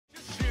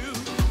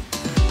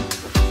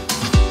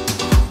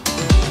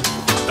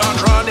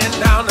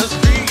down the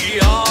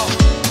street, y'all.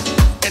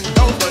 And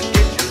don't forget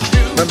your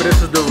shoes. Remember,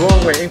 this is the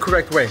wrong way,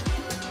 incorrect way.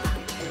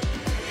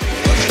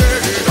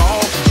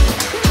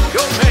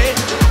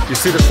 You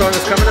see the song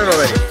is coming in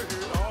already.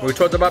 We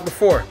talked about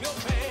before.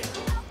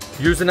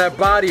 Using that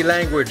body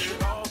language.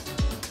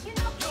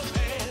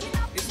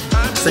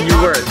 It's a new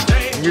word,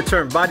 a new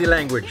term, body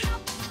language.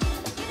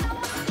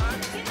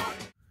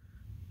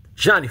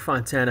 Johnny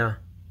Fontana,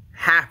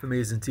 half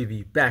Amazing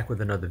TV, back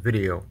with another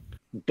video.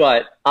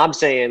 But I'm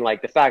saying,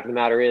 like, the fact of the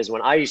matter is,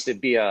 when I used to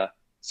be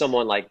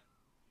someone like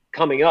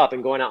coming up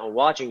and going out and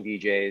watching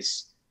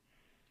DJs,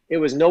 it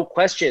was no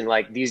question,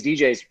 like, these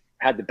DJs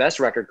had the best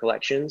record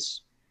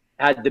collections,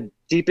 had the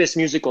deepest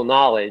musical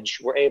knowledge,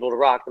 were able to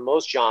rock the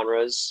most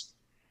genres,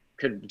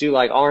 could do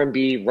like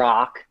R&B,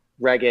 rock,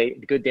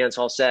 reggae, good dance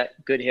hall set,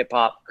 good hip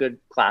hop, good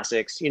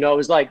classics. You know, it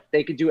was like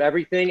they could do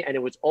everything, and it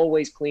was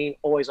always clean,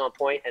 always on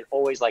point, and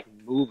always like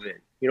moving.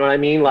 You know what I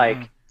mean?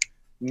 Like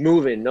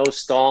moving, no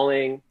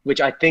stalling,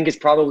 which I think is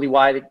probably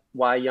why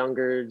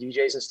younger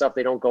DJs and stuff,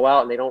 they don't go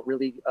out and they don't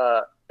really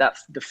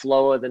the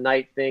flow of the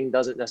night thing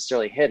doesn't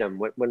necessarily hit them.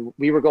 When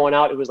we were going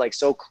out, it was like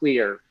so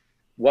clear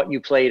what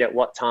you played at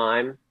what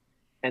time,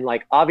 and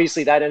like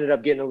obviously that ended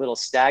up getting a little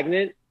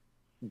stagnant,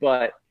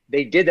 but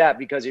they did that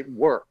because it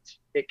worked.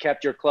 It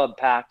kept your club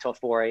packed till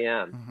 4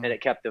 a.m. And it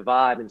kept the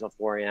vibe until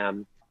 4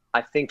 a.m.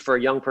 I think for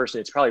a young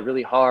person, it's probably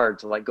really hard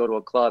to like go to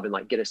a club and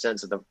like get a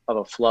sense of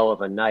a flow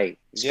of a night,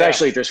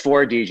 especially if there's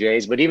 4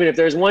 DJs. But even if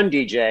there's 1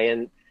 DJ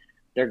and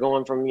they're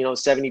going from,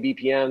 70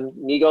 BPM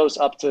Migos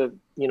up to,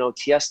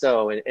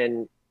 Tiesto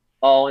and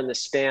all in the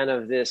span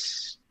of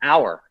this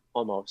hour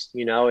almost,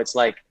 it's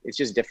like, it's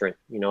just different,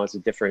 it's a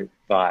different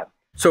vibe.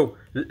 So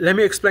let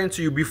me explain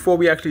to you before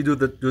we actually do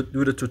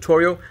the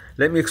tutorial.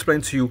 Let me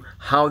explain to you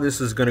how this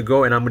is going to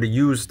go, and I'm going to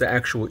use the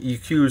actual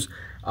EQs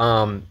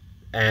and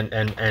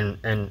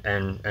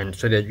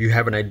so that you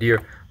have an idea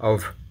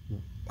of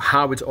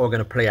how it's all going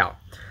to play out.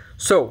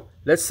 So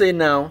let's say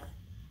now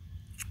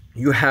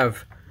you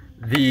have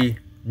the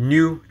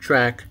new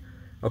track,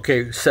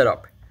 okay, set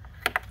up.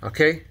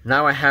 Okay,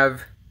 now I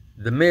have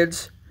the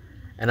mids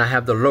and I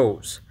have the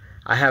lows.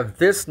 I have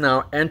this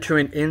now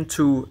entering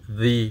into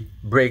the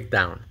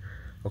breakdown.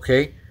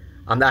 Okay,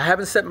 I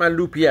haven't set my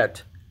loop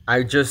yet.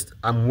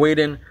 I'm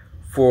waiting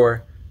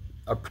for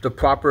the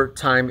proper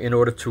time in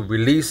order to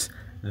release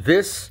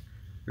this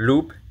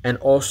loop, and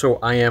also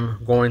I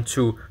am going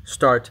to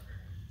start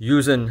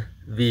using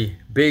the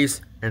bass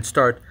and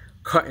start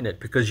cutting it,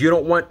 because you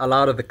don't want a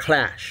lot of the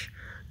clash.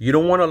 You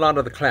don't want a lot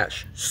of the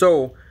clash.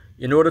 So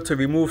in order to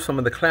remove some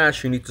of the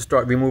clash, you need to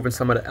start removing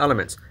some of the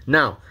elements.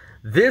 Now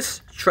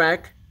this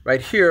track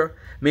right here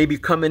may be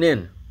coming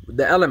in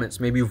the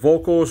elements, maybe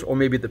vocals or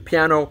maybe the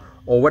piano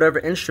or whatever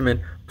instrument.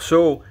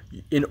 So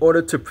in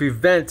order to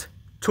prevent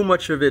too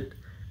much of it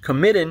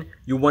committing,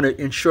 you want to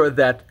ensure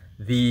that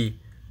the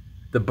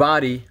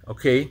body,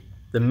 okay,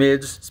 the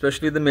mids,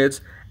 especially the mids,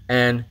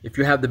 and if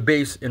you have the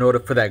bass, in order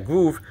for that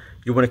groove,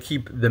 you want to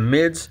keep the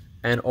mids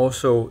and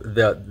also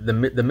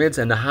the mids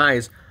and the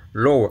highs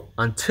lower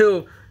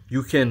until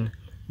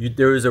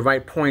there is a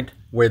right point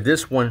where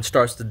this one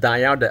starts to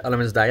die out, the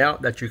elements die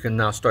out, that you can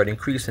now start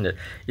increasing it.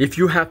 If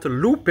you have to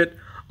loop it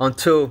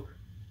until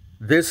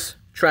this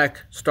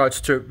track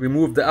starts to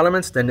remove the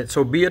elements, then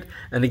so be it.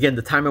 And again,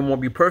 the timing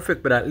won't be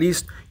perfect, but at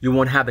least you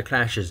won't have the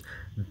clashes.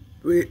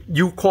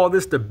 You call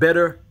this the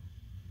better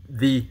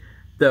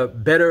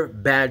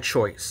bad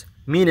choice,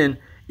 meaning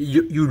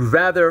you'd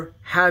rather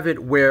have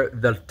it where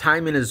the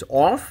timing is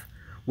off,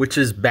 which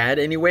is bad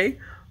anyway,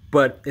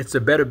 but it's a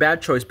better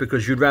bad choice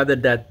because you'd rather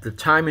that the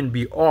timing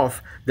be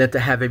off than to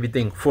have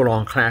everything full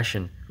on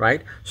clashing,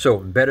 right? So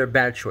better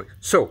bad choice.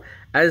 So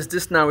as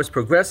this now is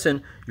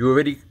progressing, you're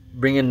already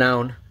bringing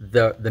down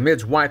the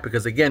mids. Why?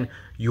 Because again,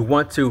 you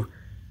want to,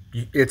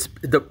 it's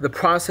the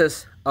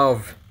process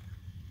of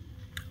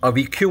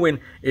EQing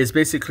is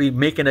basically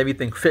making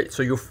everything fit.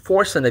 So you're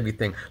forcing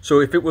everything. So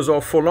if it was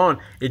all full on,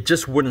 it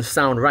just wouldn't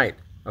sound right.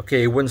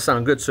 Okay, it wouldn't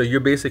sound good. So you're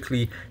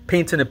basically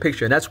painting a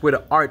picture, and that's where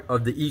the art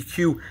of the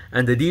EQ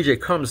and the DJ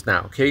comes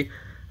now. Okay,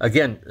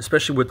 again,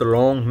 especially with the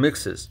long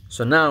mixes.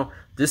 So now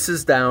this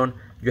is down,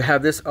 you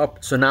have this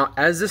up. So now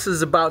as this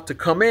is about to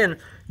come in,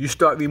 you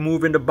start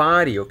removing the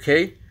body.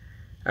 Okay,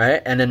 all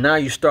right, and then now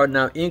you start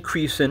now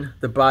increasing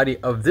the body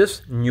of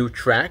this new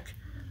track.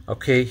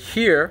 Okay,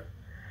 here.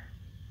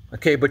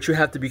 Okay, but you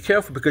have to be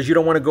careful because you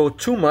don't want to go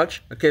too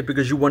much, okay,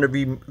 because you want to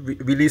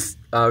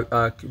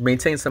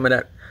maintain some of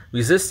that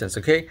resistance,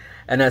 okay?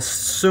 And as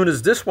soon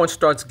as this one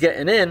starts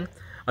getting in,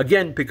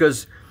 again,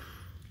 because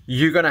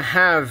you're going to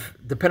have,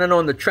 depending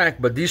on the track,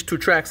 but these 2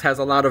 tracks has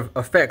a lot of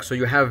effects. So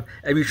you have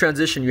every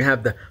transition, you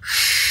have the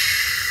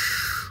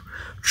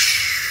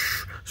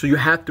so you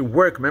have to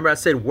work. Remember I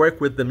said work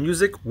with the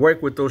music,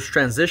 work with those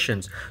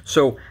transitions.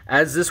 So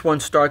as this one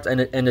starts and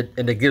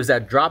it gives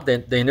that drop,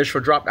 then the initial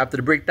drop after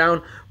the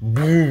breakdown,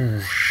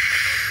 boom,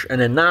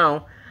 and then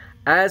now,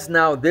 as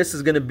now this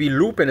is going to be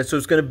looping, and so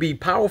it's going to be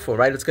powerful,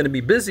 right? It's going to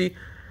be busy.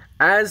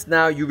 as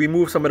now you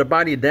remove some of the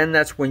body, then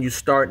that's when you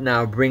start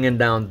now bringing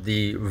down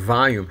the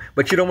volume.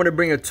 But you don't want to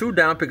bring it too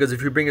down, because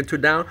if you bring it too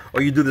down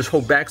or you do this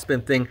whole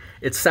backspin thing,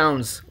 it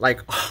sounds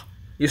like,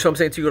 you see what I'm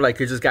saying to you, like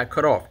you just got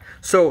cut off.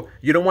 So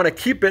you don't want to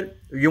keep it.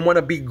 You want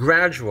to be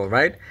gradual,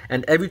 right?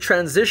 And every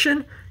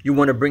transition, you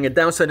want to bring it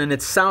down so then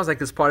it sounds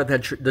like it's part of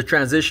the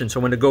transition. So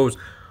when it goes,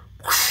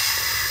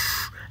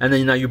 and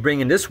then now you're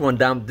bringing this one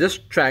down, this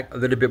track a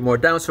little bit more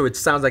down, so it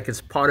sounds like it's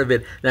part of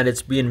it, that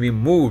it's being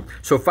removed.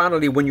 So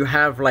finally, when you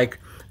have like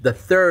the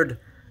third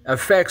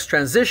effects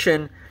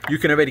transition, you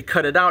can already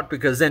cut it out,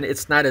 because then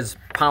it's not as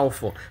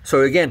powerful.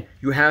 So again,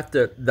 you have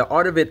to, the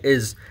art of it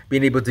is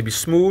being able to be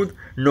smooth,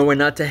 knowing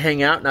not to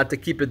hang out, not to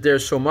keep it there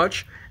so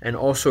much, and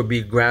also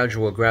be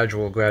gradual,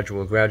 gradual,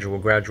 gradual, gradual,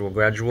 gradual,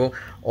 gradual.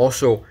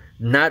 Also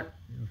not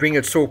bring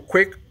it so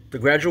quick, the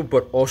gradual,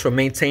 but also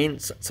maintain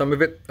some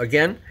of it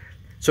again.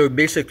 So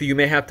basically you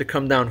may have to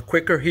come down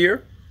quicker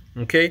here,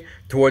 okay,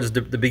 towards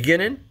the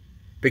beginning,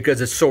 because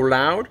it's so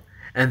loud.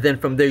 And then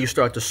from there you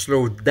start to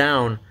slow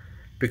down,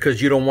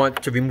 because you don't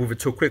want to remove it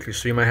too quickly.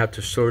 So you might have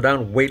to slow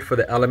down, wait for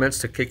the elements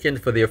to kick in,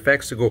 for the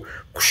effects to go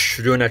whoosh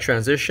during that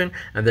transition,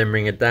 and then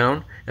bring it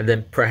down. And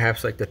then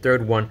perhaps like the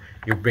third one,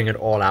 you bring it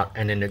all out,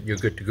 and then you're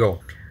good to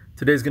go.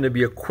 Today's gonna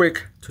be a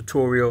quick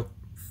tutorial,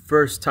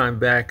 first time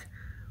back,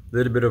 a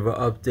little bit of an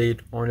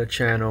update on the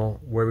channel,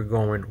 where we're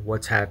going,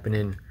 what's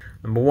happening.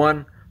 Number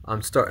one,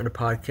 I'm starting a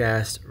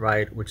podcast,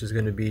 right, which is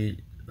gonna be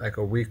like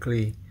a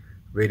weekly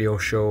radio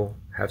show,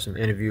 have some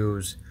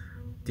interviews,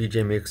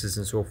 DJ mixes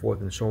and so forth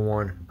and so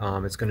on.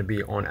 It's going to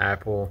be on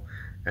Apple,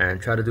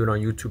 and try to do it on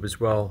YouTube as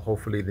well.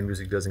 Hopefully the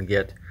music doesn't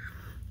get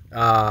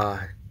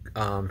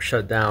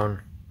shut down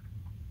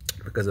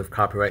because of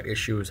copyright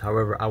issues.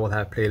 However, I will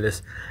have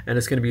playlists, and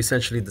it's going to be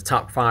essentially the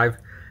top 5,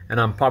 and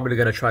I'm probably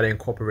going to try to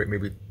incorporate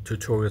maybe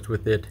tutorials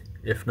with it.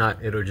 If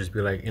not, it'll just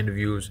be like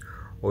interviews,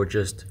 or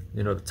just,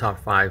 you know, the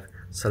top 5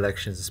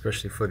 selections,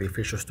 especially for the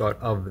official start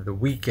of the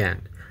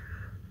weekend.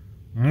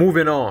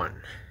 Moving on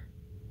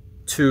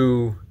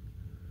to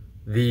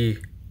the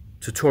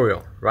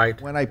tutorial,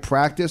 right? When I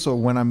practice, or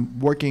when I'm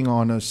working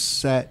on a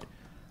set,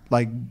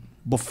 like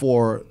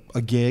before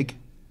a gig,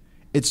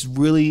 it's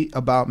really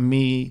about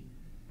me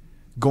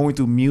going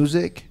through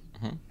music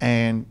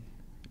and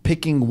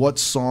picking what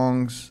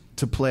songs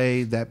to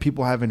play that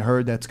people haven't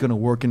heard that's going to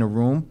work in a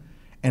room.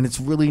 And it's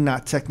really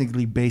not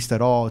technically based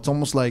at all. It's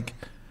almost like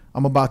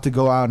I'm about to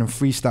go out and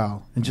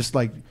freestyle and just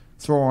like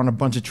throw on a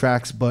bunch of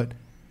tracks, but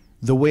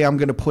the way I'm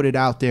going to put it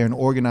out there and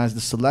organize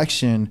the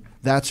selection,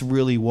 that's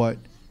really what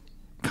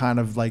kind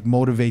of like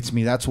motivates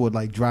me. That's what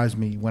like drives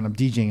me when I'm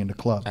DJing in the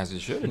club. As it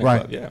should in a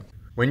Right. club, yeah.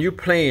 When you're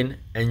playing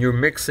and you're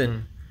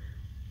mixing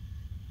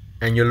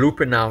and you're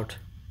looping out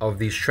of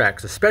these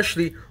tracks,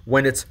 especially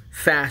when it's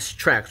fast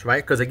tracks,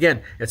 right? Because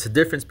again, it's a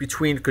difference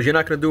between, because you're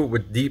not going to do it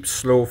with deep,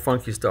 slow,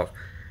 funky stuff.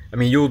 I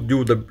mean, you'll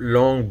do the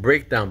long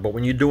breakdown, but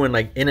when you're doing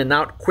like in and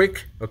out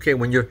quick, okay,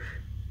 when you're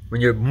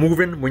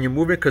moving,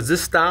 because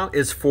this style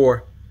is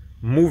for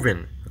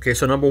moving. Okay,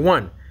 so number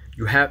one,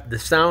 you have the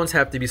sounds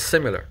have to be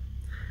similar,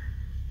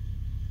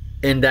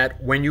 in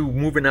that when you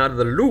moving out of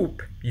the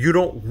loop, you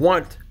don't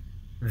want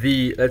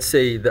the, let's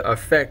say, the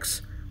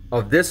effects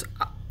of this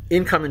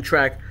incoming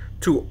track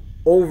to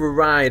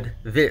override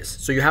this.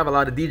 So you have a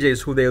lot of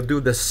DJs who they'll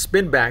do the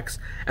spin backs,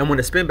 and when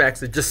the spin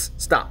backs, it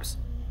just stops.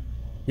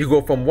 You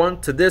go from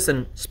one to this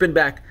and spin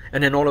back,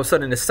 and then all of a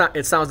sudden it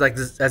sounds like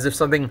this, as if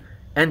something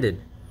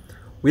ended.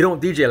 We don't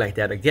DJ like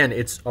that. Again,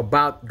 it's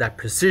about that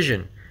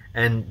precision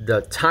and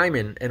the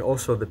timing, and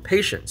also the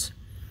patience.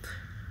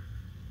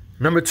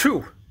 Number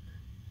two,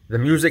 the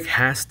music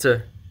has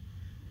to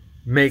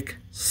make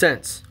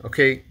sense,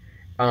 okay?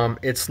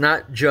 It's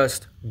not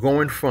just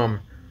going from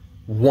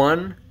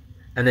one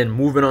and then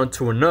moving on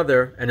to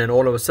another, and then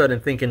all of a sudden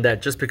thinking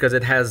that just because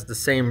it has the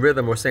same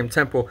rhythm or same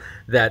tempo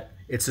that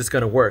it's just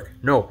gonna work.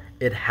 No,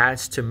 it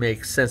has to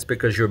make sense,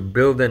 because you're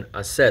building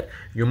a set.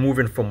 You're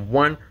moving from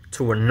one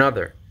to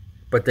another,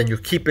 but then you're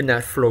keeping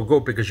that flow go,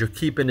 because you're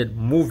keeping it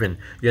moving.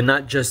 You're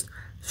not just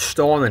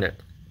stalling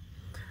it.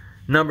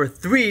 Number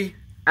three,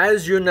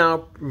 as you're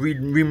now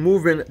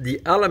removing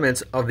the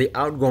elements of the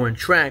outgoing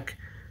track,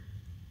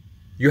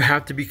 you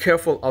have to be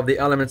careful of the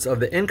elements of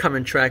the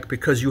incoming track,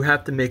 because you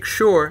have to make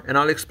sure, and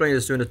I'll explain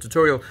this during the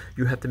tutorial,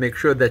 you have to make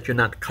sure that you're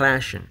not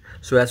clashing.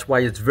 So that's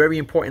why it's very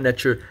important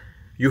that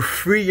you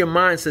free your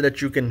mind, so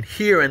that you can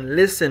hear and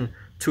listen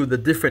to the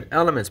different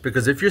elements.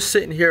 Because if you're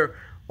sitting here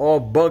all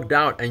bugged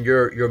out and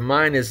your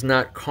mind is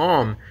not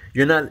calm,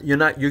 you're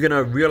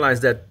gonna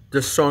realize that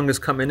this song is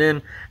coming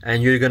in,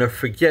 and you're gonna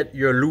forget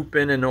your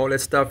looping and all that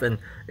stuff, and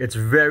it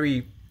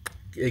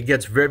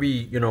gets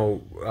very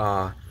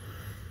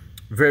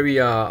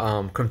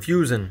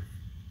confusing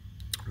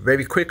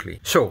very quickly.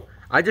 So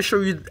I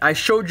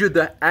showed you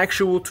the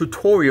actual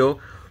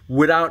tutorial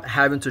without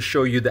having to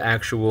show you the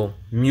actual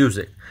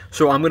music.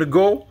 So I'm gonna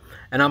go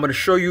and I'm gonna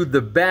show you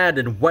the bad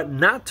and what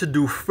not to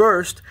do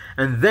first,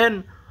 and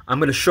then I'm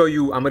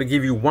gonna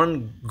give you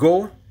one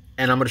go,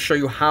 and I'm gonna show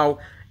you how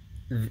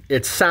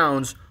it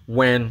sounds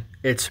when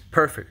it's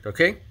perfect,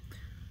 okay?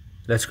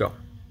 Let's go.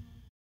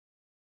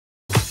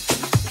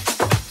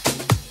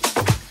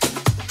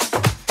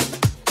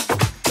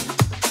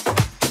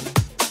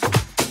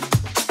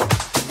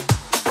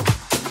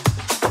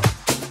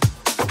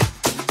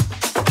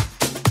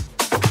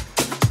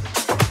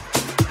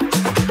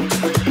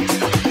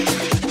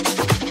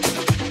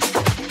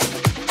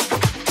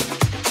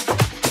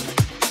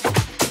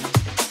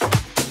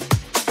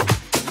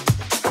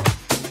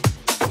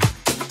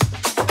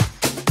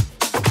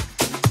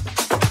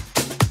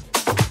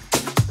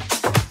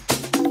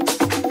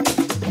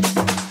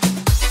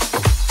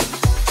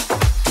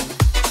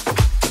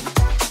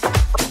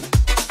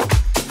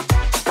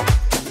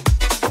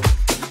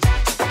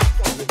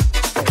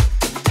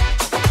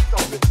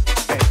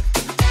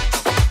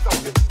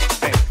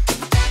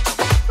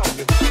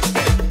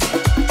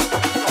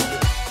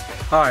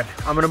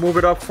 I'm gonna move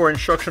it up for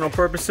instructional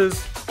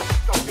purposes.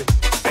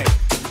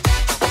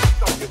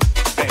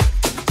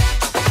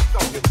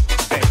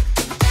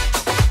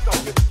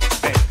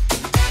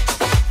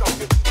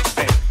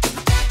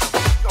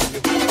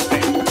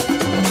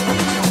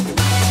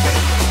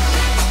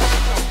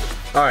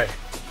 All right,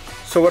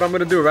 so what I'm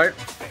gonna do, right?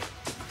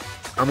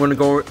 I'm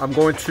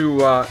going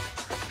to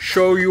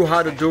show you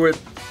how to do it,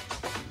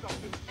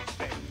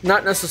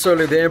 not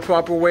necessarily the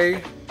improper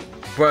way,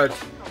 but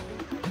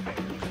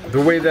the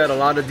way that a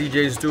lot of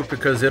DJs do,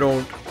 because they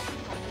don't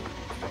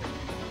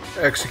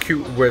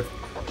execute with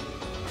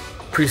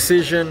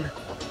precision,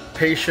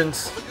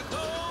 patience,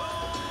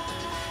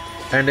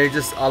 and they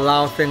just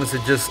allow things to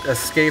just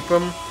escape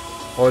them,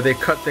 or they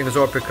cut things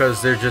off because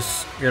they're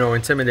just, you know,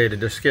 intimidated,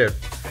 they're scared.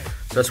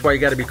 That's why you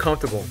got to be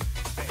comfortable.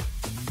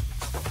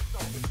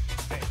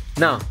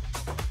 Now,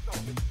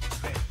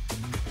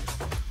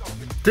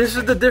 this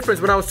is the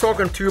difference when I was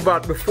talking to you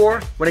about before,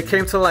 when it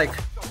came to like,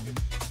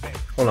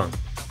 hold on,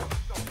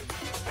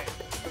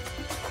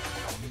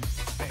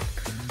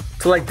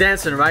 to like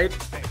dancing, right?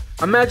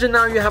 Imagine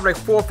now you have like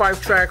 4 or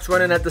 5 tracks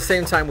running at the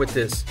same time with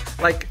this.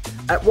 Like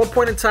at one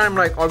point in time,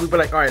 like, or we be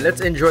like, all right,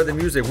 let's enjoy the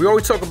music. We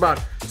always talk about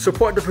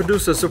support the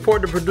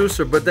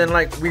producer, but then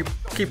like we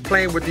keep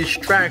playing with these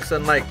tracks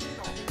and like,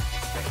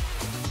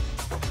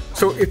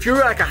 so if you're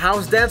like a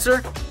house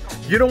dancer,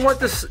 you don't want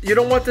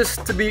this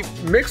to be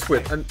mixed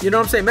with, and you know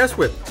what I'm saying, mess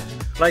with.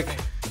 Like,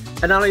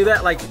 and not only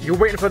that, like you're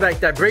waiting for like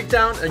that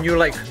breakdown, and you're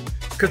like,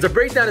 because the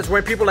breakdown is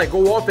when people like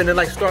go off and then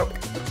like start,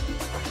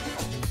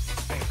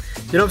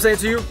 you know what I'm saying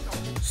to you?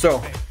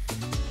 So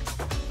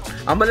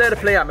I'm gonna let it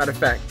play out, matter of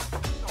fact.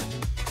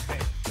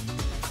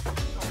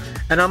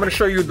 And I'm gonna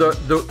show you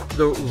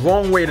the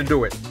wrong way to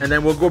do it. And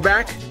then we'll go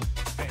back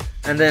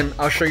and then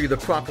I'll show you the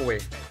proper way.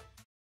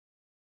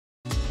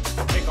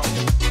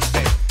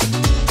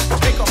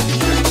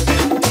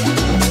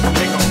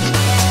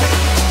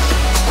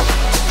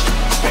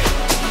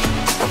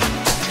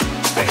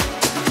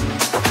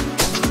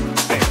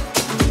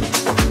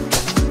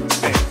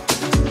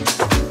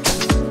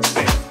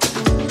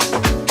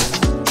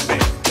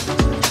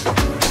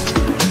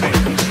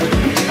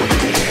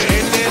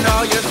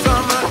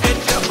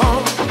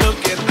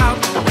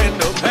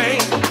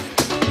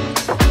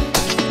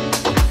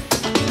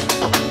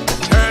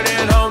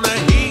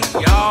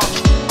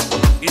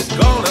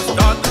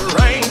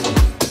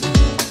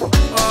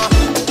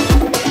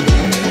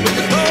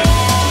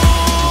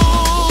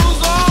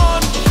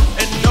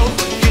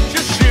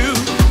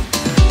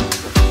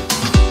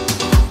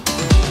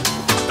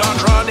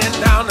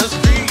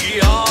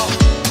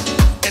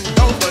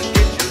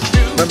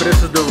 Remember,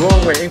 this is the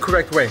wrong way,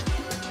 incorrect way.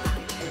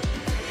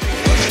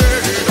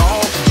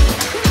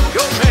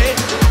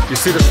 You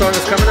see the song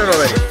is coming in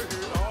already.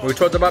 What we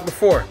talked about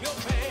before.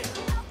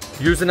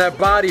 Using that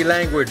body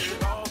language.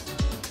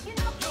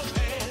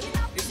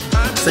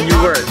 It's a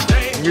new word,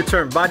 a new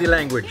term, body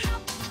language.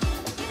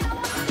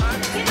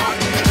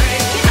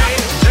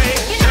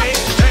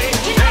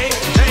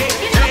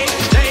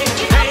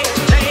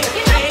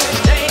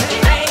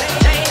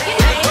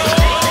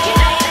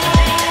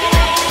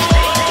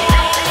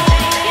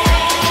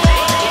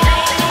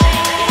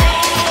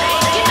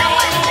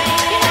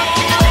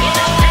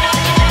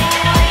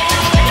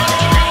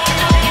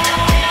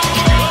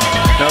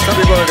 Some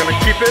people are gonna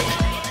keep it,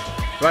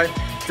 right?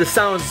 This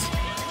sounds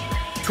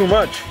too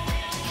much.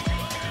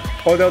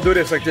 Or they'll do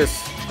this like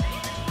this.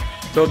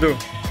 They'll do.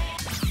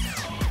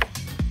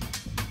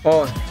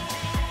 Oh.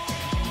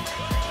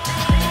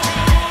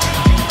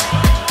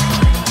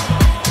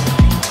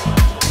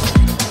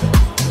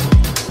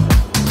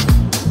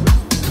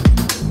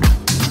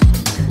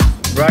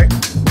 Right?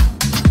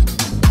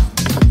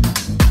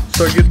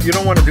 So you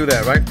don't want to do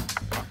that, right?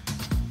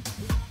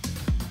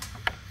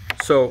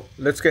 So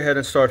let's go ahead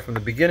and start from the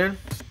beginning.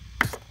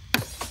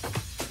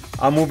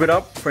 I'll move it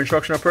up for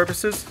instructional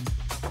purposes.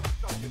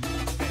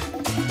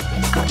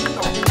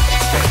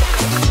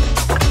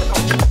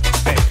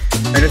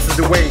 And this is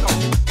the way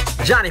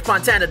Johnny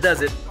Fontana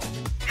does it.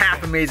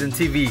 Half Amazing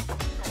TV.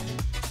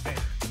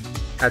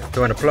 Had to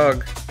throw in a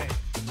plug.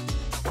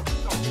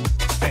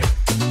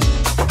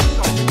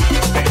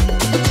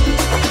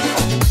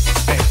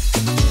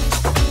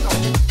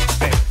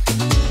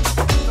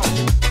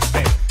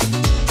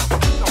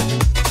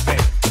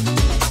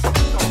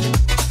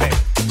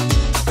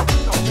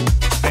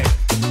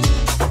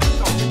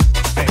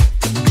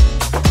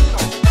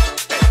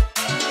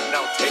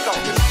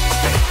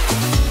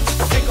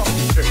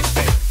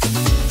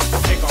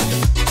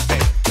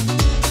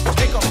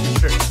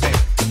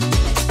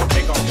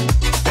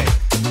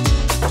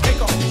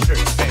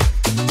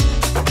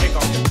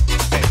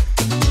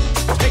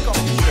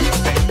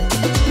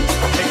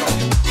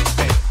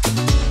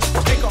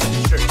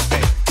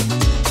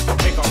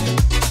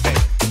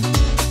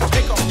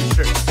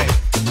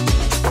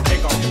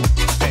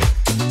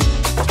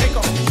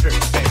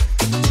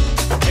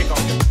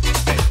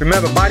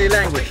 Remember, body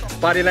language,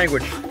 body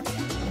language.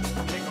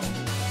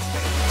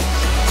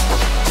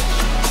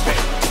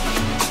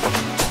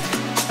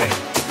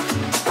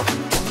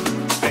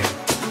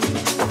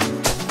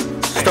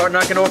 Start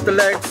knocking off the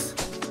legs.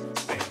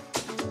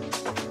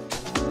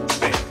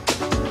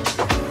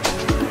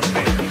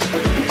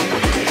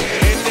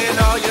 Ending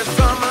all your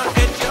summer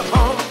at your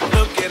home,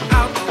 looking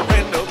out the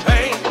window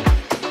pane.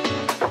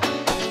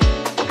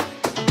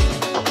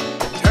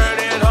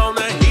 Turning on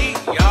the heat,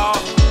 y'all.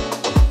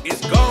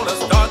 It's gonna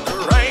start to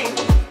rain.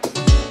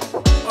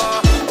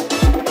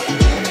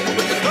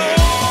 Put the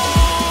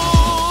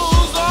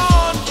clothes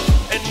on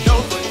and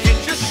don't forget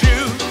your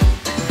shoes.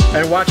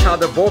 And watch how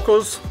the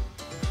vocals,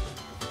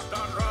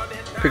 Start running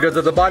down. because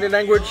of the body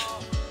language,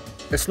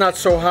 it's not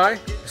so high,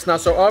 it's not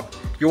so up,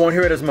 you won't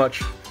hear it as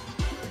much.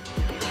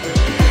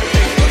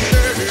 Take your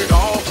shirt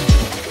off,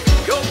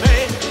 your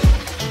pants.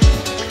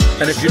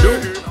 And if you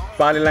do,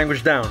 body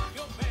language down.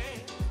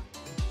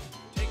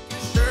 Take your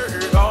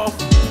shirt off,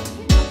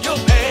 your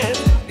pants.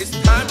 It's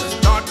time to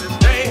start to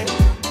dance.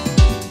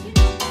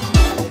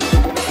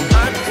 It's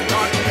time to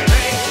start to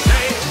dance,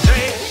 dance,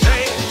 dance,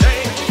 dance,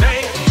 dance,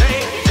 dance,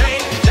 dance,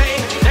 dance,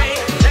 dance,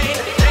 dance,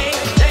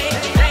 dance, dance,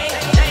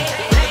 dance, dance,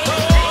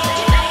 dance.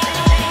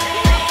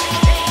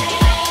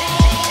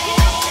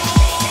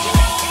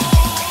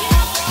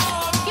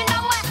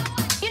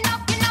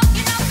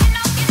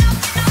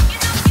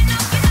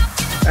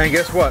 And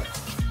guess what?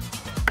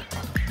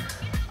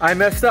 I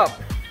messed up.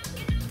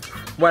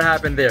 What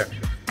happened there?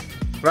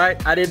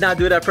 Right? I did not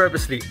do that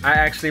purposely. I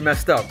actually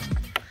messed up.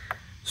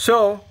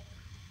 So,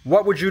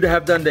 what would you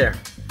have done there?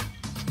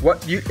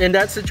 What you in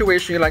that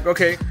situation? You're like,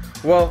 okay,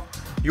 well,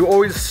 you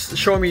always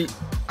show me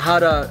how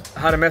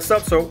to mess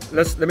up. So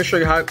let me show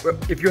you how.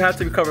 If you have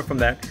to recover from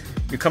that,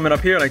 you're coming up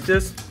here like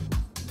this.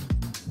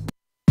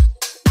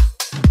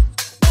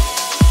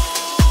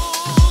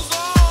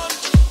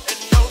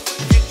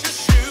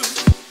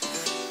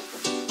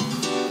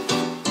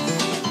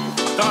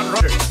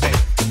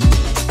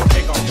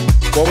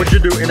 What would you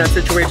do in that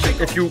situation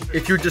if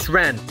you just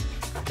ran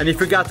and you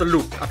forgot the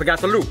loop? I forgot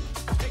the loop.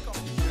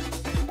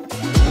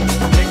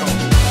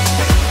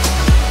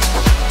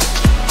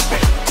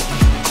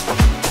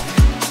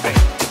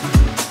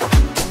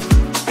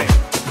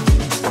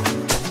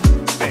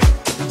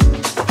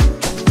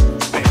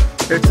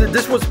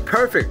 This was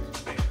perfect,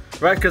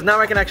 right? Because now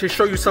I can actually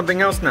show you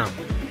something else now.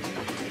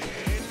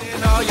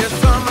 In all your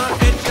summer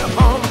at your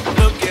home,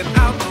 looking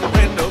out the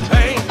window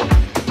pane.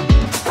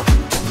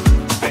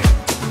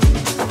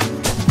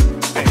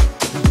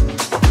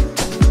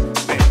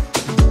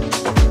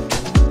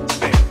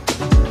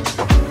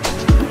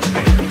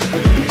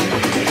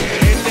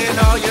 Ending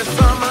all your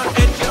summer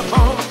at your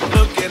home,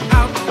 looking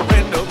out the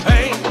window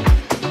pane.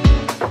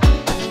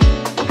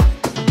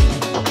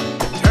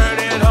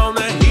 Turning on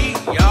the heat,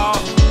 y'all.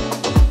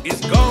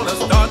 It's gonna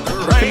start to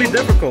It rain. can be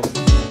difficult.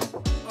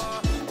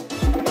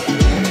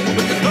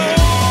 Put the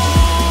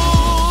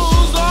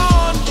clothes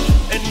on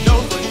and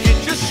don't forget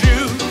your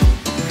shoes.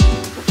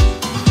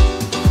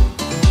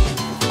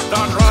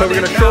 Start So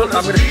running I'm down the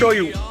gonna show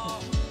you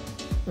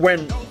when,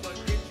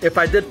 if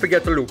I did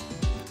forget the loop.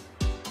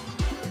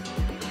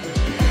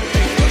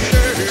 Take your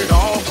shirt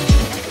off,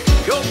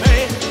 your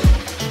pants.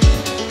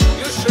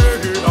 Your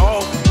shirt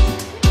off,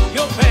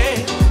 your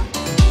pants.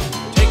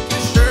 Take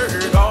your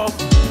shirt off,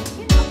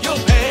 your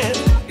pants.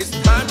 It's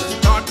time to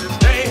start to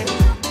dance.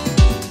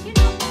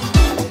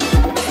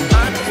 It's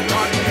time to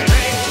start to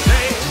dance,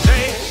 dance,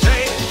 dance,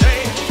 dance,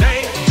 dance,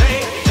 dance,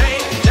 dance,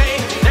 dance,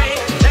 dance,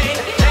 dance,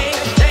 dance,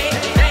 dance,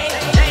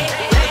 dance,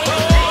 dance,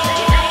 dance.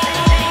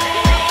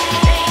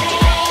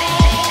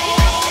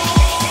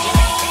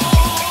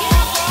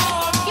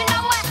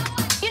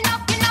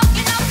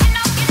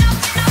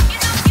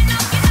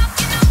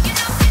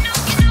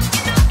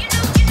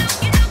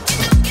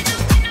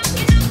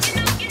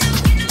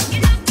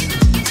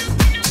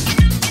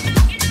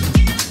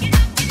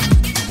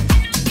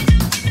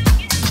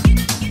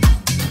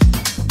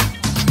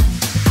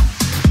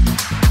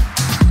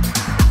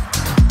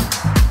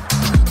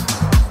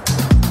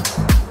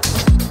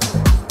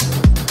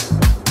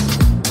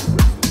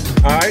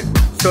 All right.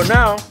 So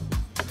now,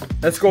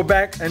 let's go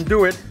back and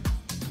do it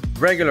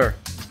regular.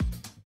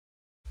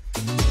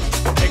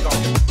 Take off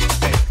your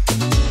pants.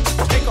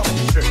 Take off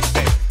your shirt.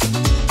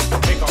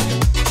 Take off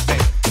your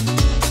pants.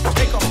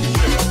 Take off your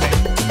shirt.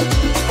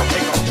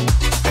 Take off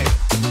your pants.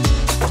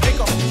 Take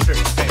off your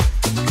shirt.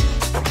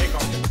 Take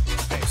off your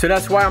pants. So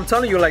that's why I'm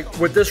telling you, like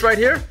with this right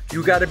here,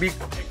 you got to be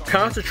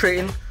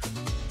concentrating.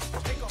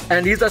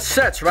 And these are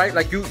sets, right?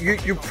 Like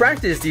you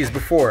practiced these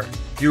before.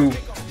 You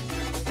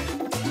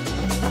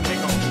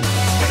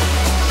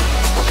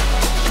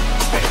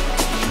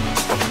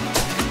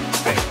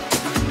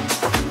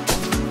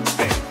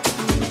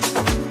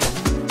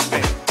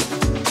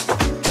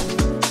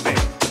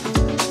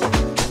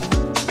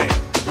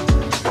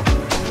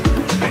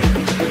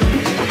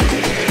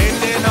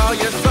Ending all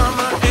your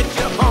summer at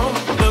your home,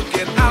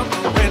 looking out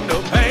the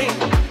window pane.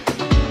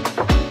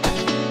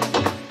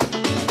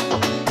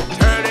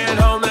 Turning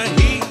on the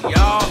heat,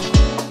 y'all.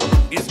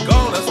 It's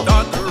gonna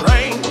start to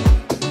rain.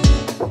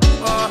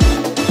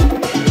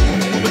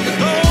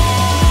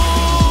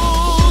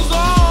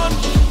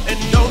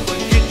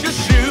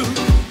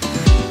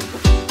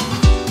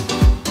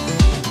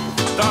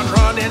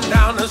 running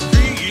down the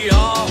street,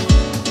 y'all.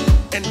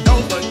 And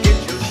don't forget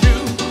your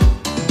shoes.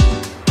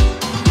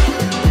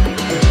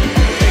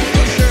 Take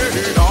your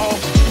shirt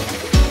off,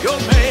 your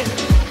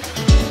pants.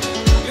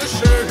 Your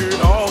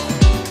shirt off,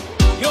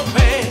 your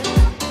pants.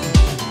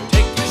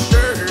 Take your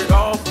shirt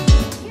off,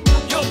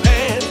 your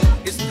pants.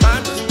 It's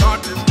time to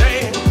start to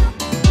dance.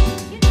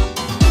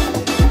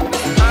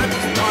 It's time to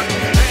start to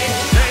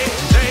dance, dance,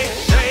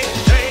 dance, dance,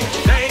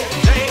 dance, dance,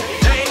 dance,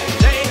 dance,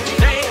 dance,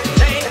 dance,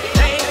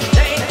 dance,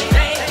 dance,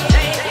 dance,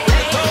 dance,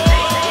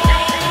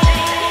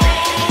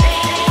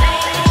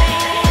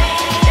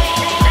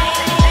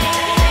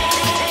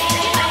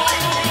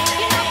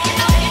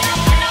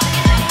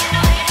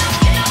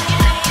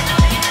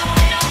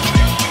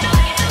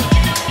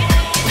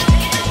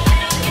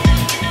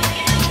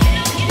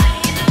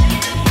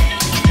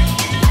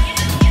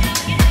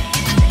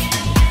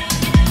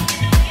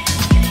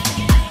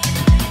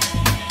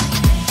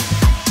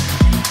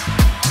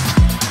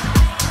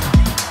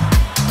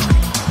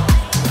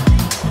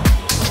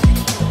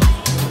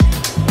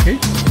 Okay,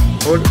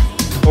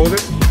 hold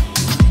it.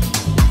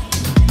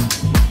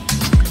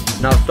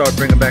 Now start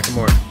bringing back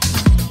more.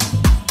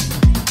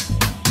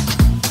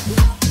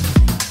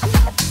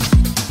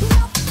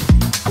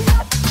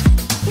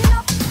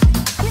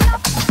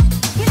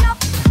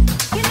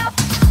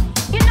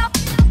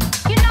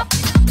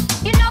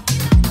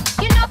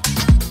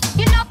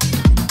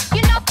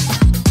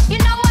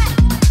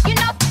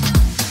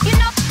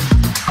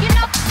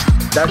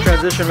 That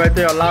transition right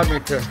there allowed me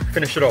to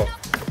finish it off.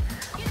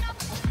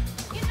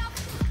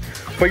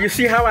 But you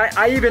see how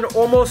I even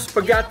almost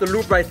forgot the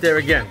loop right there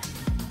again.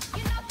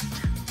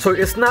 So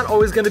it's not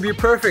always gonna be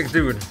perfect,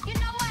 dude.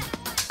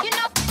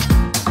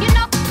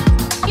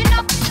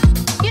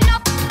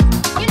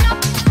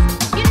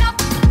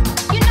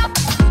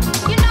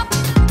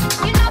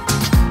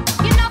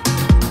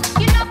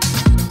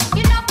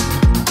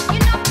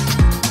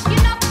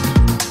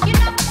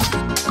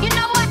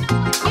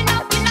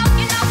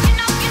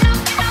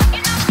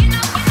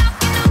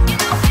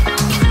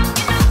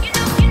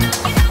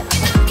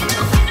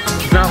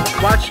 Now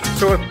watch,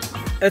 so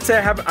let's say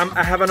I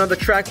have another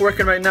track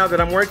working right now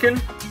that I'm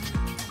working.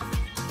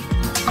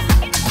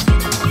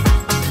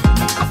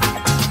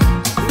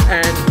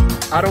 And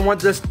I don't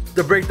want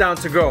the breakdown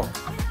to go.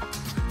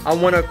 I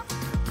want to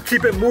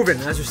keep it moving,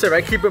 as you said,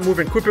 right? Keep it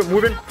moving, keep it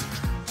moving.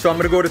 So I'm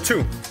gonna go to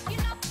 2.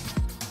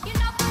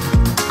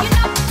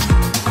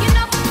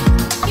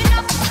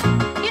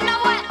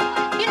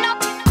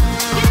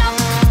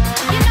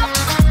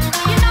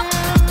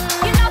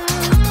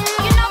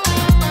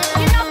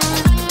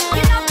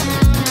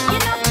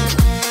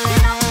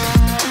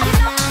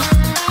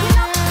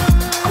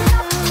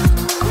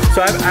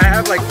 So I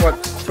have like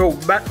what? So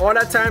all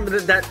that time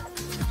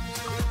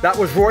that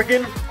was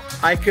working,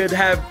 I could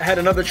have had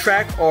another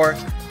track, or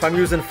if I'm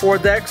using 4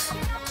 decks,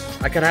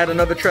 I can have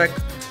another track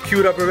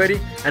queued up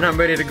already, and I'm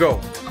ready to go.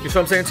 You see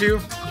what I'm saying to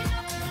you?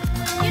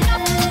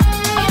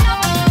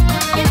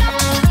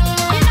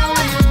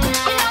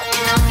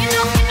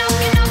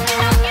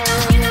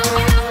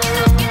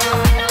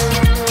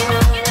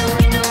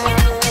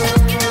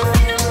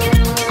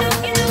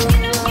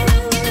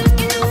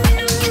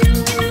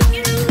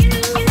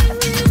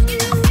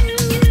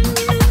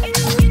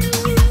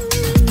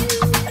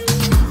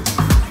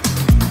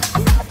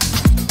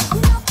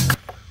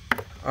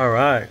 All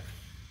right.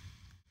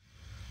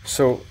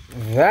 So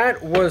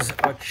that was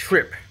a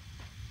trip.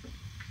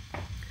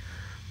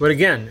 But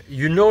again,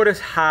 you notice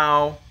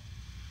how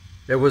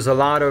there was a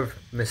lot of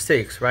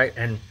mistakes, right?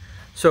 And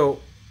so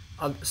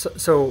a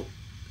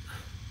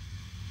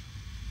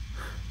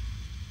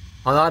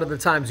lot of the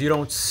times you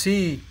don't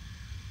see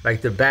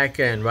like the back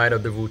end, right,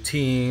 of the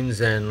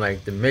routines and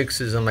like the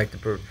mixes and like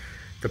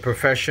the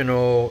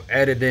professional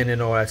editing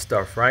and all that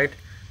stuff, right?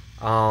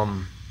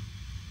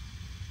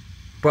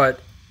 But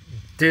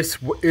this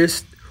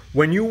is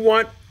when you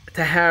want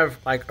to have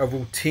like a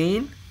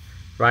routine,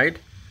 right?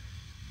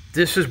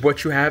 This is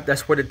what you have.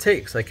 That's what it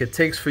takes. Like it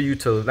takes for you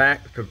to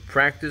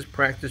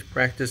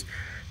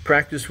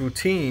practice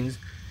routines,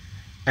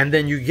 and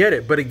then you get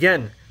it. But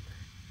again,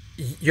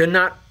 you're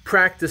not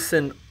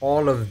practicing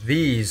all of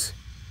these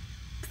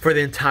for the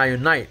entire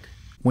night.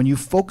 When you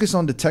focus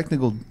on the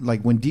technical,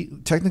 like when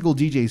technical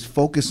DJs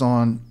focus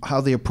on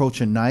how they approach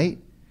a night,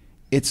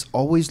 it's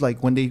always like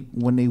when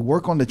they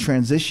work on the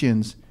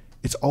transitions,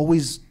 it's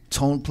always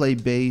tone play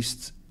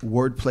based,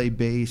 word play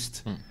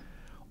based,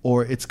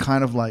 or it's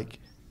kind of like,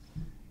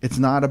 it's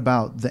not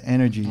about the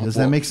energy. Does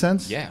that make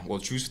sense? Yeah, well,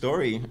 true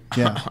story.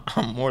 Yeah.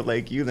 I'm more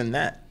like you than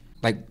that.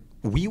 Like,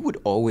 we would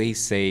always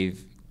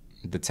save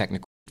the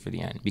technical for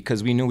the end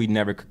because we knew we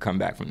never could come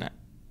back from that.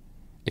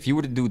 If you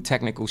were to do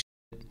technical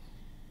shit,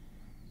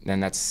 then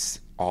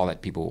that's all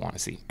that people want to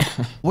see.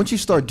 Once you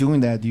start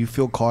doing that, do you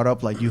feel caught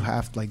up? Like you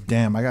have, like,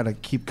 damn, I gotta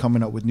keep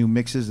coming up with new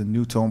mixes and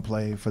new tone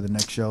play for the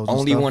next shows.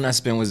 Only when I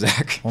spin with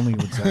Zach. Only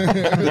with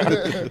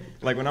Zach.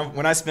 Like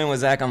when I spin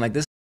with Zach, I'm like,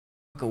 this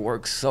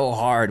works so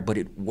hard, but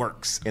it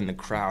works in the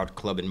crowd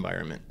club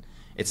environment.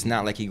 It's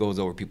not like he goes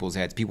over people's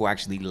heads. People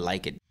actually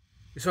like it.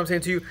 You see what I'm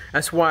saying to you?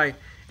 That's why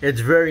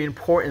it's very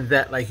important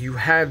that like you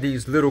have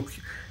these little.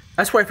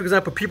 That's why, for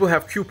example, people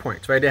have cue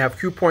points, right? They have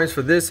cue points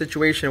for this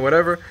situation,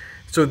 whatever.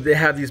 So they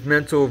have these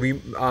mental, what do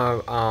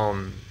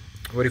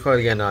you call it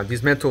again?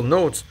 These mental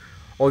notes,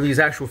 or these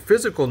actual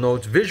physical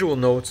notes, visual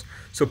notes,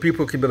 so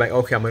people can be like,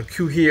 okay, I'm gonna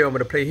cue here, I'm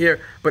gonna play here.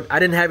 But I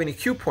didn't have any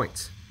cue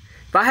points.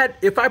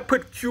 If I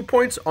put cue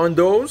points on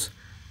those,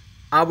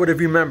 I would have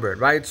remembered,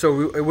 right?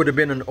 So it would have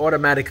been an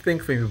automatic thing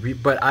for me.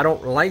 But I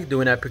don't like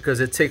doing that because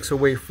it takes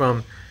away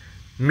from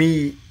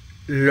me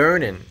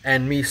learning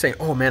and me saying,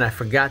 oh man, I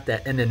forgot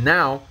that. And then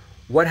now,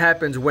 what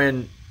happens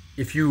when,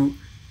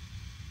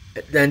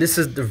 and this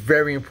is the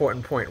very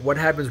important point, what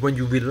happens when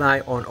you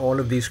rely on all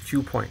of these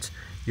cue points?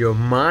 Your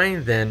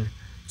mind then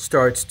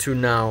starts to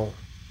now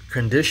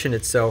condition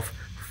itself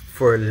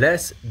for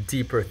less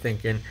deeper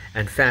thinking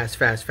and fast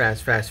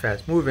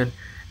moving,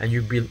 and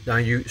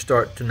you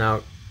start to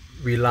now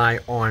rely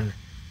on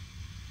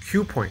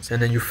cue points. And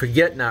then you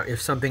forget now,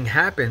 if something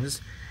happens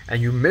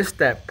and you miss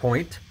that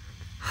point,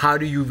 how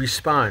do you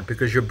respond?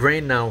 Because your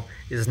brain now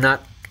is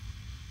not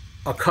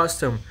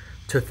accustomed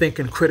to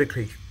thinking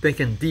critically,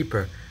 thinking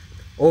deeper.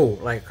 Oh,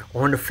 like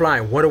on the fly,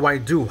 what do I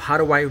do? How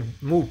do I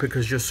move?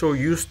 Because you're so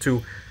used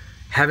to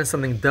having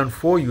something done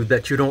for you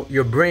that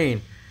your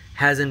brain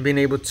hasn't been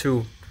able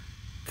to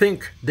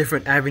think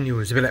different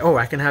avenues. Be like, oh,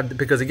 I can have,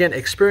 because again,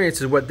 experience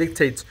is what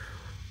dictates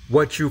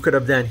what you could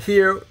have done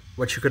here,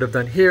 what you could have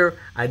done here.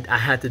 I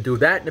had to do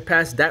that in the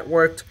past, that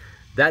worked,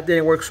 that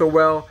didn't work so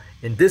well.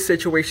 In this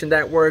situation,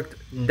 that worked.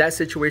 In that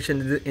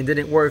situation, it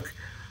didn't work.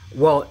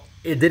 Well,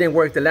 it didn't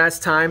work the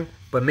last time,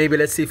 but maybe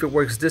let's see if it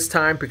works this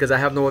time because I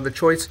have no other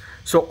choice.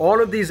 So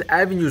all of these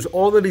avenues,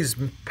 all of these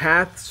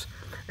paths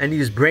and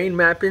these brain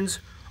mappings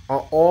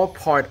are all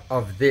part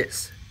of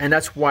this. And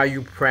that's why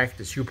you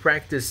practice. You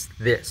practice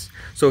this.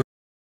 So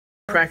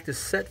practice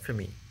set for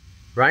me,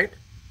 right?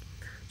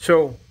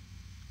 So,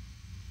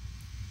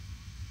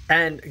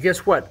 and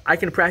guess what? I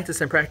can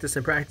practice and practice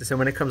and practice. And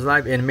when it comes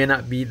live, it may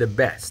not be the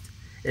best.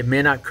 It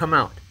may not come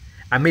out.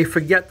 I may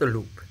forget the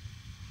loop.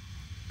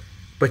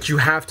 But you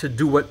have to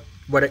do what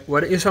you know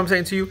what I'm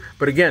saying to you?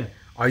 But again,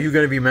 are you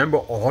going to remember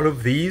all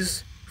of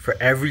these for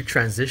every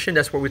transition?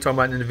 That's what we talked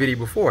about in the video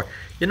before.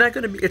 You're not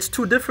going to be, it's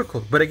too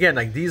difficult. But again,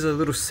 like these are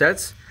little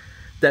sets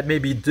that may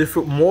be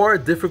more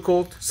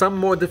difficult, some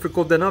more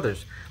difficult than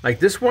others. Like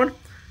this one,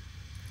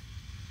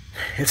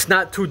 it's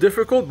not too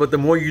difficult, but the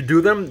more you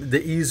do them,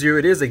 the easier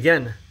it is.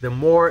 Again, the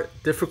more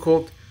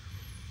difficult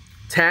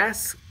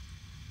tasks,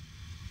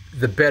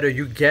 the better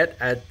you get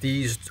at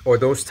these or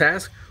those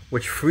tasks,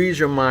 which frees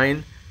your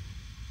mind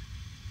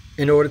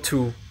in order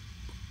to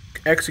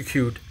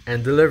execute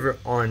and deliver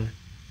on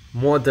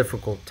more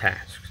difficult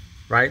tasks,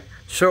 right?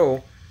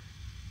 So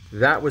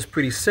that was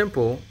pretty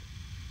simple,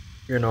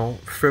 you know,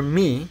 for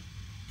me,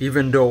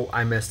 even though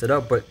I messed it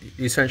up. But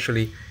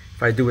essentially,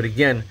 if I do it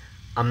again,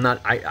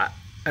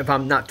 if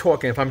I'm not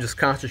talking, if I'm just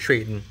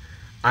concentrating,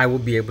 I will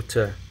be able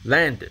to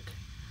land it.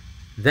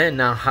 Then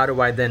now, how do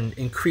I then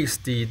increase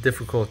the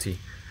difficulty?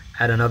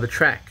 Add another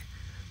track.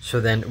 So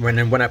then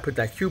when I put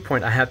that cue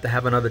point, I have to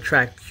have another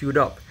track queued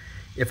up.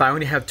 If I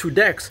only have 2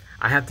 decks,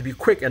 I have to be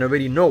quick and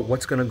already know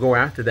what's going to go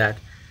after that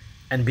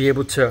and be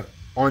able to,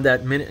 on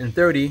that minute and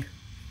 30,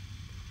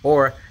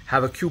 or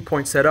have a cue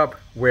point set up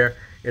where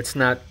it's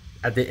not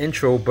at the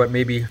intro, but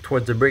maybe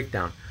towards the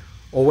breakdown,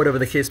 or whatever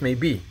the case may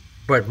be.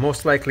 But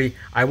most likely,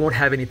 I won't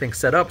have anything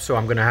set up, so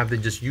I'm going to have to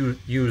just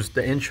use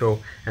the intro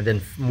and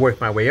then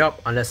work my way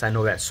up unless I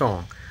know that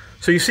song.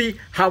 So you see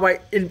how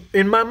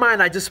in my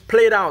mind, I just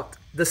played out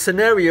the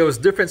scenarios,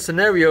 different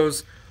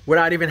scenarios,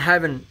 without even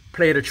having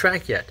played a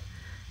track yet.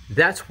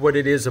 That's what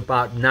it is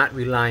about not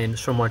relying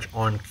so much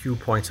on cue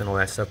points and all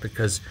that stuff,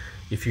 because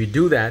if you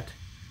do that,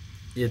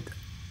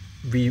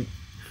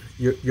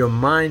 your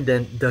mind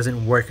then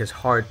doesn't work as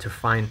hard to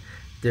find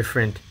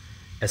different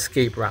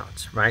escape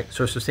routes, right?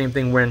 So it's the same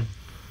thing when,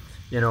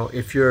 you know,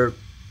 if you,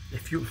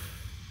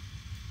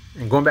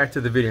 and going back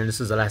to the video, and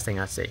this is the last thing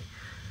I say,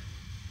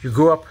 if you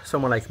grew up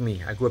someone like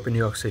me, I grew up in New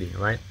York City,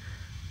 right?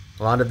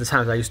 A lot of the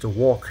times I used to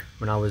walk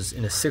when I was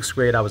in the 6th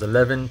grade. I was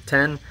 9,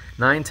 10,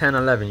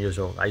 11 years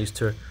old. I used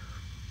to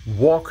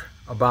walk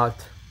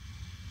about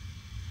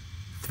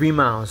 3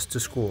 miles to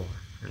school.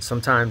 And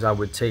sometimes I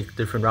would take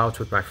different routes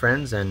with my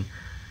friends, and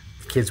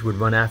kids would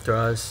run after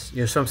us. You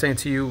know what I'm saying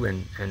to you?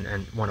 And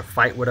want to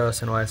fight with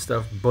us and all that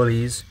stuff.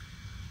 Bullies.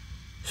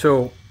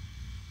 So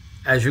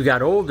as you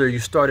got older, you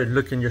started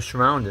looking your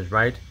surroundings,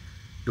 right?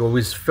 You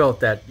always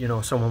felt that, you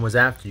know, someone was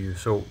after you.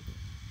 So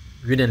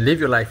you didn't live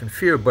your life in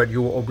fear, but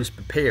you were always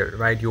prepared,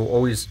 right? You were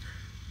always,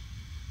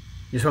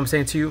 you know what I'm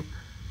saying to you?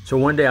 So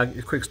one day, a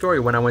quick story,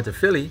 when I went to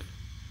Philly,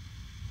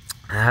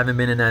 I haven't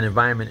been in that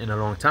environment in a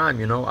long time,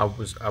 you know. I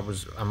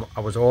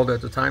was older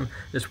at the time.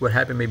 This is what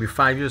happened maybe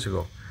 5 years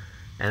ago.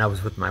 And I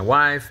was with my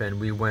wife, and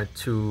we went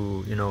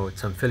to, you know,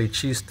 some Philly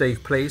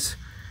cheesesteak place,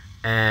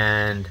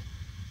 and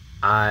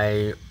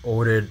I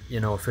ordered,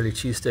 you know, a Philly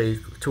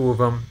cheesesteak, 2 of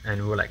them,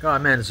 and we were like, oh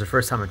man, it's the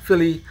first time in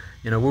Philly.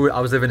 You know, I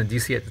was living in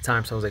DC at the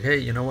time, so I was like, hey,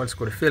 you know what, let's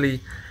go to Philly,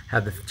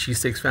 have the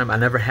cheesesteak sandwich. I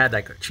never had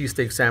like a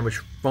cheesesteak sandwich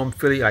from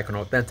Philly, like an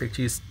authentic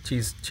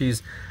cheesesteak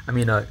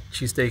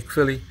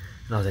Philly.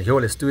 And I was like, yo,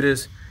 let's do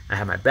this. I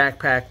had my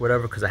backpack,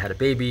 whatever, because I had a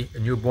baby, a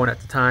newborn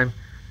at the time.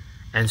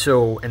 And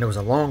so, and there was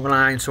a long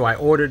line. So I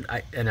ordered,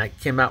 and I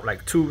came out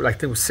like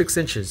it was 6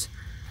 inches.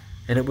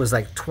 And it was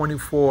like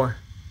 $24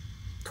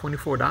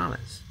 for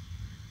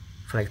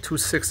like 2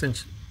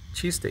 6-inch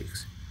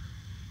cheesesteaks.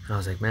 And I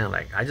was like, man,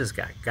 like I just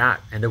got.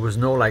 And there was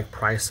no like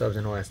price subs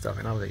and all that stuff.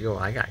 And I was like, yo,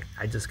 I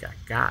just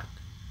got.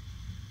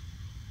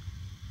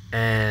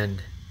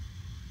 And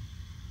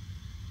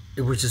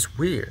it was just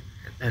weird.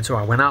 And so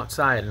I went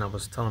outside and I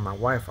was telling my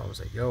wife, I was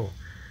like, yo,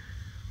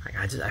 like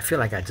I feel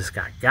like I just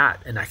got.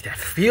 And like that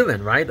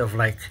feeling, right, of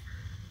like,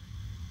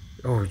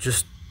 oh,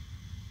 just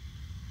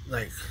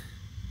like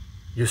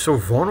you're so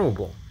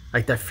vulnerable.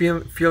 Like that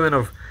feeling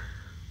of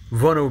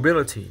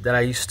vulnerability that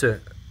I used to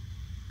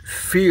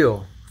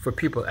feel for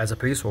people as a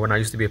police officer. When I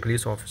used to be a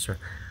police officer,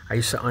 I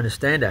used to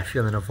understand that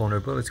feeling of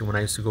vulnerability when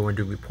I used to go and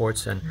do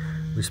reports and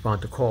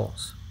respond to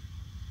calls.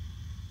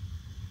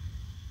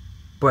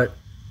 But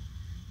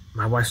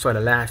my wife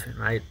started laughing,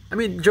 right? I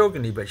mean,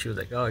 jokingly, but she was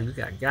like, oh, you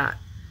got.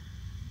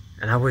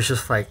 And I was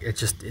just like, it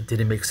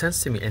didn't make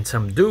sense to me. And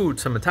some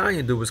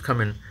Italian dude was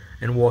coming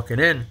and walking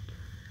in,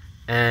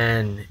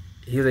 and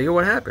he was like, yo,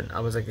 what happened? I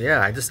was like,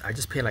 yeah, I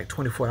just paid like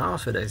 $24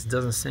 for this. It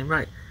doesn't seem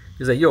right.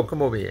 He was like, yo,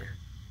 come over here.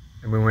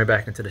 And we went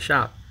back into the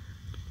shop.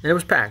 And it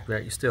was packed,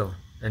 right?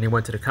 And he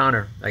went to the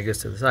counter, I guess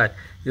to the side.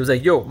 He was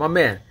like, yo, my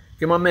man,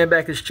 give my man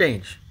back his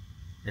change.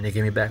 And they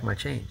gave me back my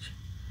change.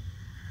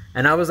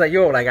 And I was like,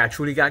 yo, like I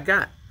truly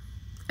got.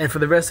 And for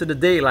the rest of the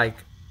day,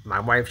 like my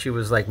wife, she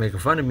was like making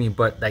fun of me,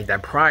 but like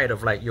that pride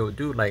of like, yo,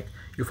 dude, like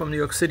you're from New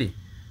York City. You know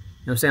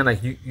what I'm saying?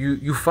 Like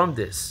you from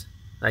this.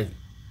 Like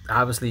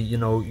obviously, you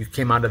know, you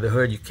came out of the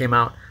hood, you came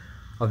out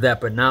of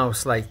that, but now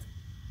it's like,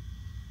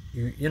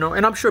 you know,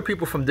 and I'm sure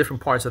people from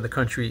different parts of the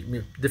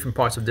country, different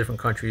parts of different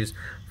countries,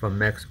 from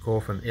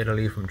Mexico, from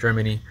Italy, from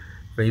Germany,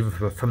 or even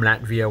from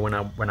Latvia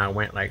when I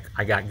went, like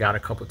I got a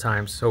couple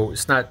times. So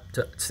it's not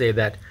to say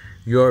that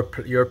your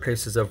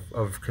places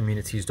of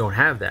communities don't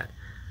have that.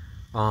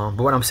 But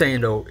what I'm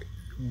saying though,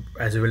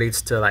 as it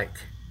relates to like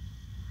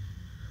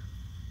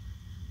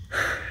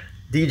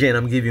DJing,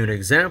 I'm giving you an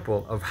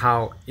example of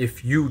how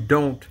if you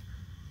don't,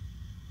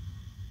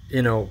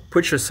 you know,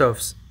 put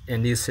yourselves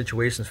in these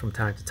situations from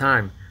time to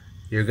time,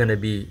 you're going to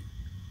be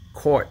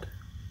caught,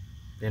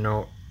 you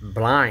know,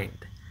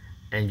 blind,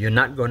 and you're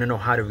not going to know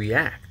how to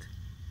react.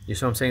 You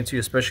see what I'm saying to you,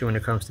 especially when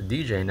it comes to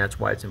DJing. That's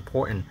why it's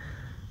important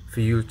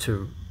for you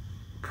to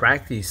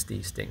practice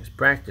these things.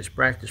 Practice.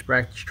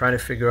 Try to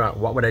figure out,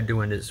 what would I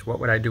do in this?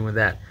 What would I do in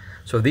that?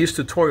 So these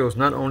tutorials,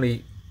 not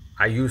only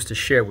I use to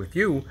share with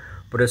you,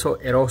 but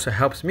it also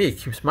helps me. It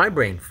keeps my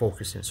brain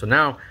focusing. So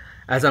now,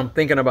 as I'm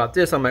thinking about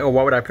this, I'm like, oh,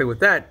 why would I play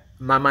with that?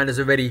 My mind is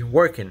already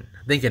working,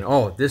 thinking,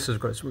 oh, this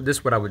is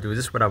what I would do.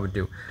 This is what I would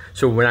do.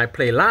 So when I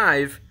play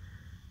live,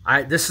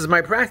 this is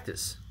my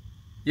practice.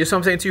 You know what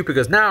I'm saying to you?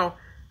 Because now,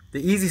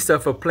 the easy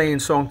stuff of playing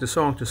song to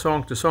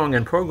song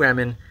and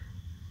programming,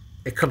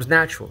 it comes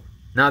natural.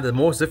 Now the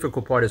most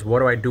difficult part is, what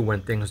do I do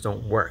when things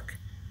don't work?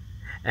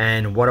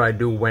 And what do I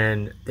do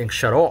when things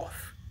shut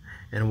off?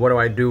 And what do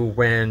I do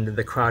when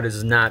the crowd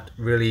is not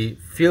really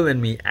feeling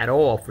me at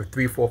all for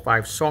 3, 4,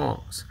 5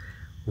 songs?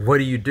 What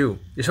do? You see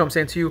what I'm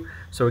saying to you?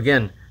 So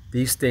again,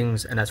 these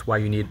things, and that's why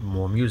you need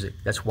more music.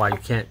 That's why you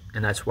can't,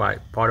 and that's why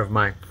part of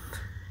my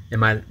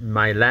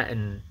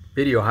Latin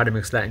video, how to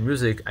mix Latin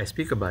music, I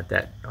speak about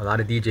that. A lot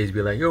of DJs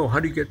be like, yo, how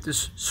do you get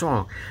this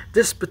song?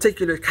 This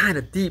particular kind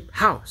of deep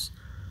house.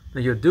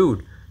 Like, yo,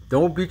 dude,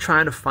 don't be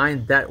trying to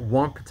find that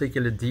one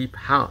particular deep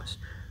house.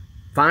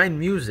 Find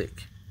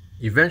music.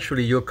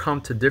 Eventually you'll come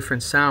to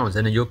different sounds,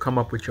 and then you'll come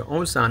up with your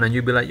own sound, and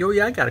you'll be like, yo,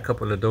 yeah, I got a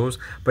couple of those,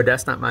 but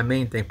that's not my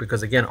main thing,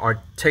 because again,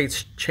 our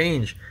tastes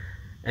change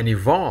and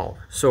evolve.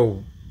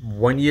 So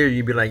one year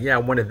you'd be like, yeah, I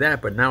wanted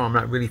that, but now I'm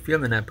not really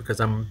feeling that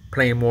because I'm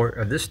playing more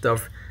of this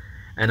stuff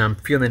and I'm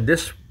feeling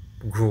this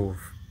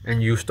groove,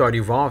 and you start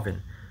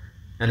evolving,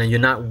 and then you're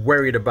not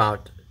worried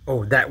about,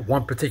 oh, that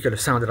one particular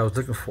sound that I was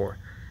looking for.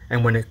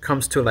 And when it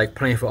comes to like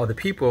playing for other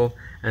people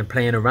and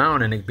playing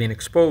around and it being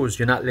exposed,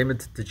 you're not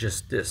limited to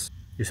just this.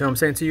 You see what I'm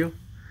saying to you?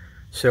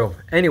 So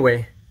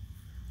anyway,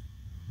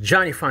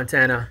 Johnny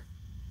Fontana,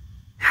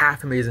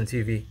 Half Amazing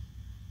TV,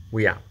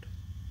 we out.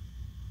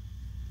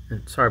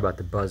 And sorry about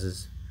the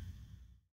buzzes.